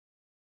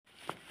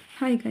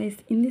Hi guys,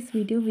 in this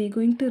video we are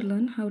going to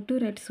learn how to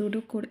write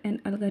pseudocode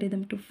and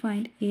algorithm to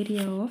find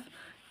area of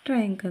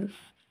triangle.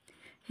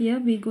 Here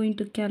we are going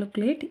to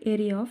calculate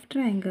area of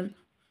triangle.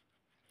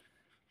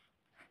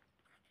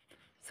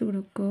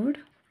 Pseudocode.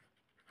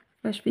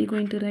 First we are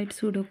going to write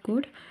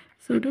pseudocode.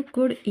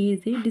 Pseudocode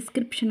is a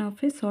description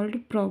of a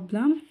solved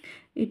problem.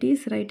 It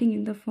is writing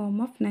in the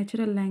form of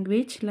natural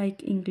language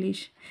like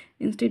English.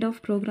 Instead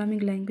of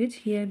programming language,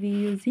 here we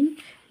are using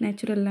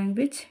natural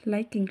language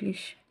like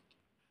English.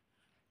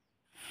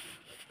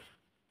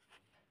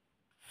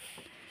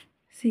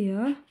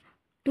 Here,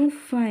 to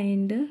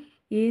find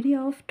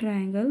area of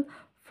triangle,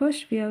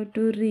 first we have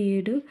to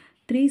read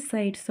three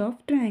sides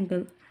of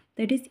triangle,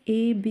 that is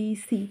A, B,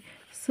 C.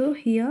 So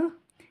here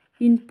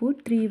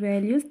input three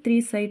values,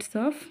 three sides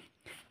of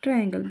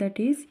triangle, that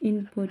is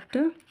input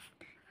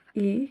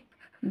A,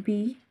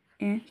 B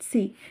and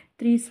C.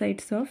 Three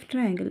sides of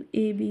triangle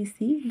A, B,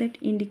 C, that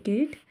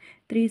indicate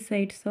three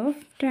sides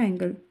of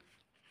triangle.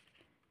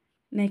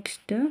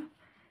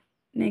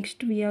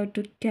 Next we have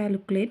to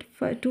calculate,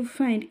 to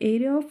find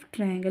area of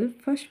triangle,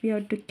 first we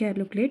have to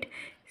calculate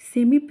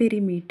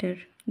semi-perimeter,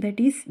 that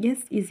is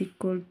S is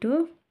equal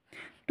to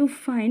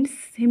find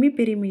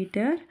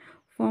semi-perimeter,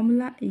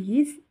 formula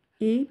is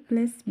A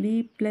plus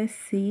B plus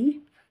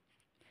C,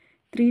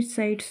 three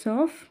sides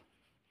of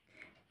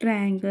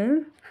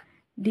triangle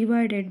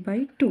divided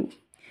by 2.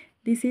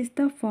 This is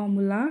the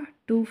formula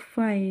to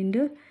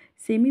find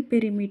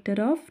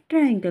semi-perimeter of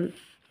triangle.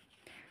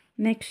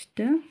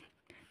 Next,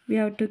 we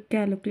have to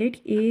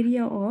calculate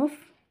area of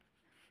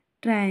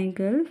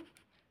triangle.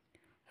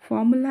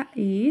 Formula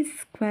is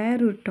square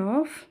root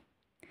of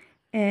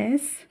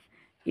S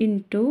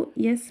into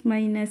S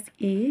minus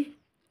A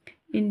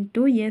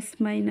into S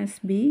minus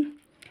B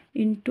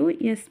into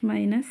S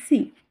minus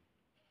C.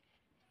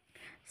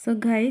 So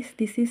guys,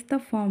 this is the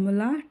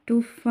formula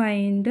to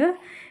find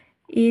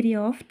area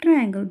of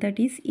triangle, that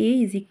is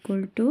A is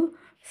equal to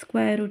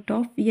square root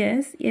of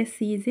S. S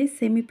is a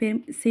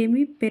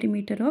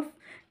semi-perimeter of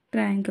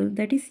triangle,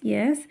 that is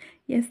S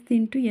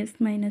into S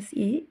minus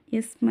A,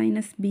 S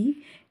minus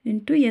B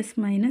into S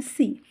minus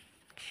C.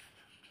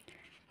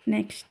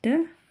 Next,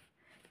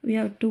 we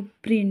have to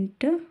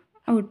print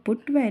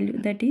output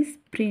value, that is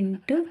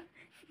print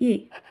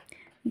A,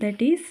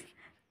 that is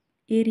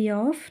area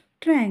of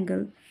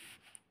triangle.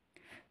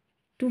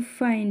 To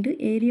find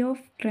area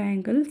of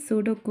triangle,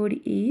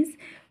 pseudocode is,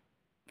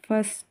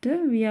 first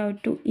we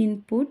have to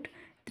input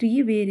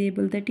three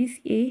variables, that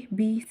is A,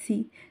 B,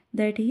 C,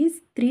 that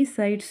is three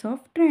sides of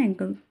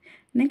triangle.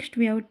 Next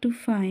we have to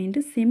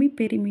find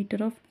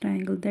semi-perimeter of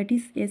triangle, that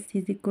is S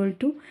is equal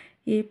to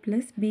A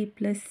plus B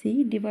plus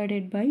C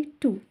divided by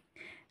 2.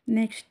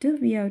 Next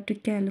we have to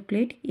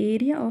calculate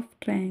area of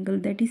triangle,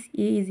 that is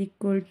A is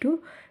equal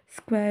to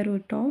square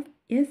root of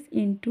S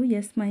into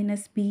S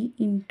minus B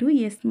into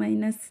S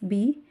minus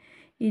B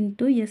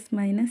into S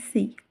minus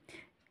C.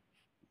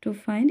 To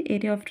find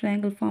area of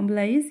triangle,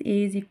 formula is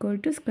A is equal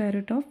to square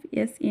root of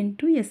S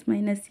into S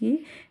minus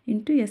A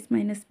into S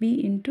minus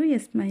B into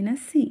S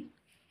minus C.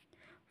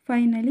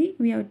 Finally,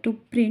 we have to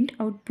print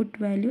output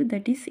value,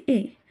 that is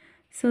A.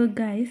 So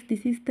guys,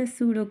 this is the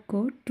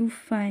pseudocode to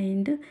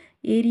find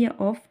area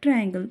of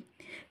triangle.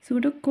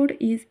 Pseudocode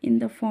is in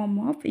the form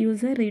of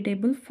user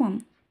readable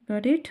form.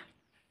 Got it?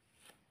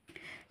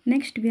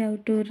 Next we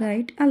have to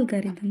write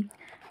algorithm.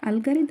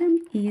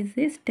 Algorithm is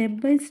a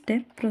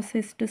step-by-step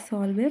process to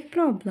solve a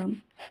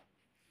problem.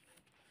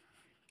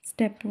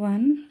 Step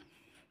 1.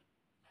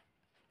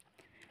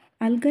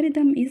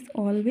 Algorithm is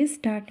always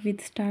start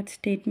with start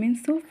statement.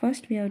 So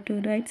first we have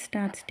to write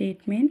start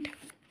statement.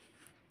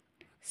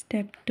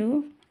 Step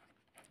 2.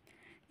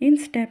 In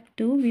step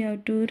 2 we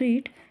have to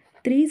read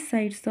three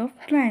sides of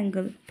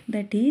triangle,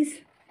 that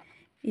is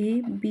A,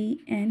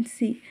 B and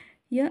C.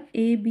 Here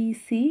A, B,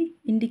 C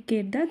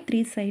indicate the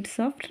three sides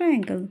of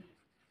triangle.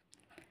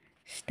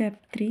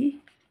 Step 3.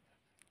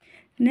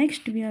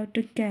 Next we have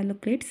to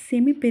calculate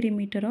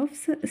semi-perimeter of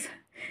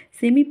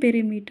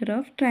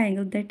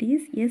triangle, that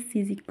is S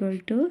is equal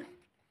to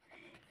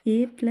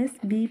A plus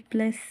B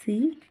plus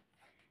C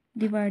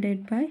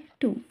divided by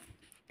 2.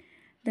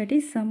 That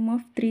is sum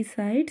of three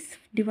sides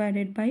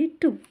divided by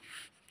 2.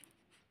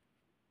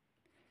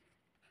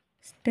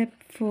 Step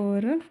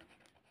 4.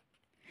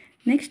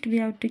 Next we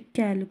have to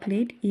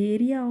calculate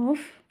area of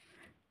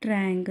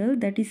triangle,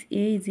 that is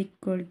A is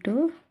equal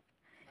to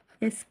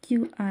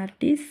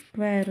SQRT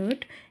square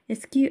root.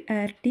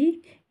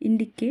 SQRT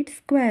indicates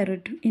square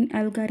root. In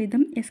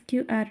algorithm,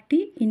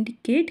 SQRT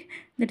indicate,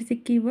 that is a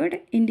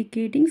keyword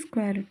indicating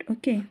square root.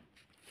 Okay.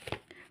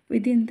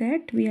 Within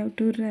that we have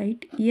to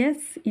write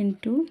S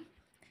into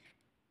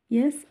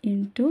S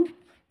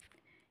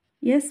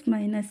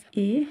minus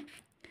A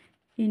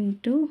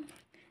into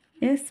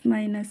S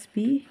minus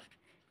B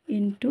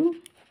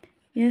into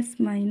S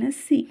minus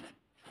C.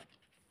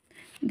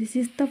 This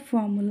is the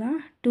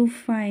formula to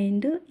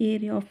find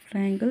area of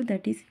triangle,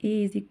 that is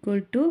A is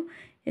equal to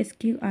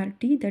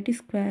SQRT, that is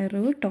square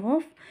root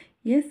of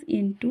S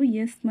into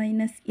S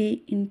minus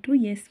A into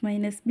S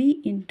minus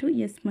B into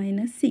S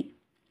minus C.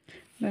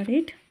 Got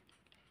it?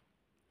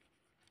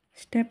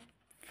 Step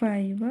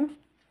 5.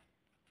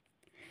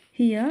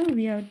 Here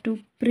we have to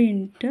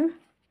print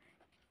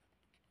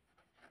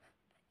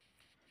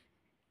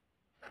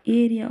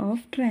area of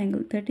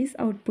triangle, that is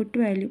output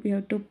value. We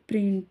have to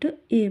print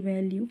a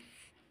value.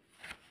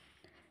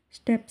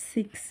 Step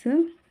 6.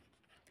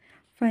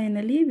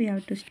 Finally, we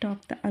have to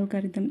stop the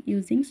algorithm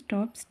using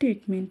stop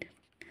statement.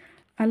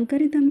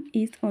 Algorithm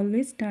is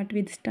always start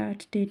with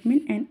start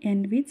statement and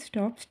end with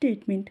stop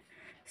statement.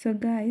 So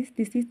guys,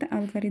 this is the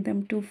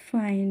algorithm to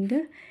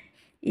find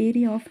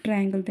area of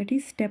triangle. That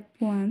is step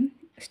 1,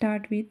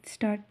 start with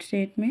start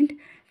statement.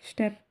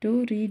 Step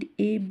 2, read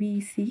A,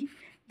 B, C.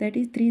 That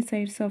is 3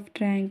 sides of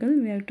triangle.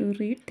 We have to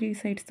read 3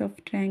 sides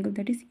of triangle,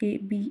 that is A,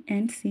 B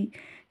and C.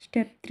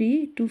 Step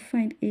 3, to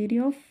find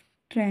area of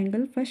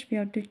triangle, first we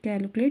have to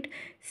calculate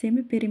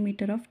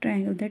semi-perimeter of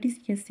triangle, that is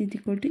S is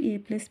equal to A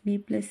plus B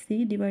plus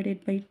C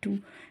divided by 2.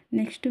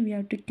 Next we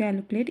have to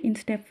calculate, in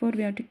step 4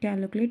 we have to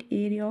calculate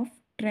area of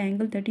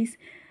triangle, that is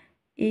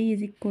A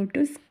is equal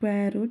to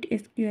square root,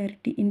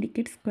 SQRT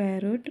indicates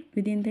square root.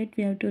 Within that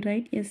we have to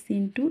write S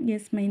into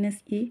S minus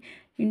A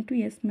into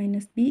S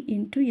minus B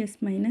into S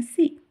minus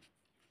C.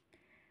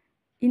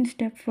 In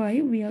step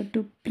 5 we have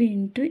to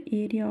print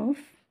area of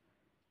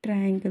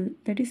triangle,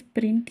 that is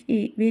print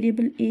A,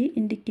 variable A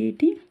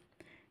indicating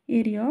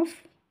area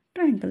of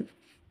triangle.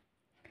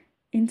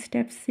 In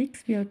step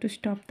 6 we have to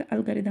stop the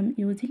algorithm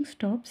using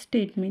stop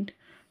statement.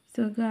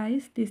 So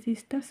guys, this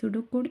is the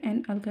pseudocode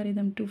and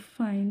algorithm to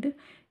find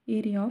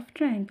area of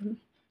triangle.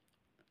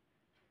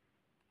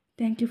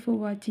 Thank you for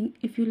watching.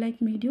 If you like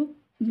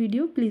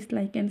video, please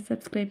like and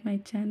subscribe my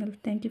channel.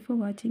 Thank you for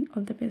watching.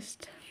 All the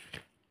best.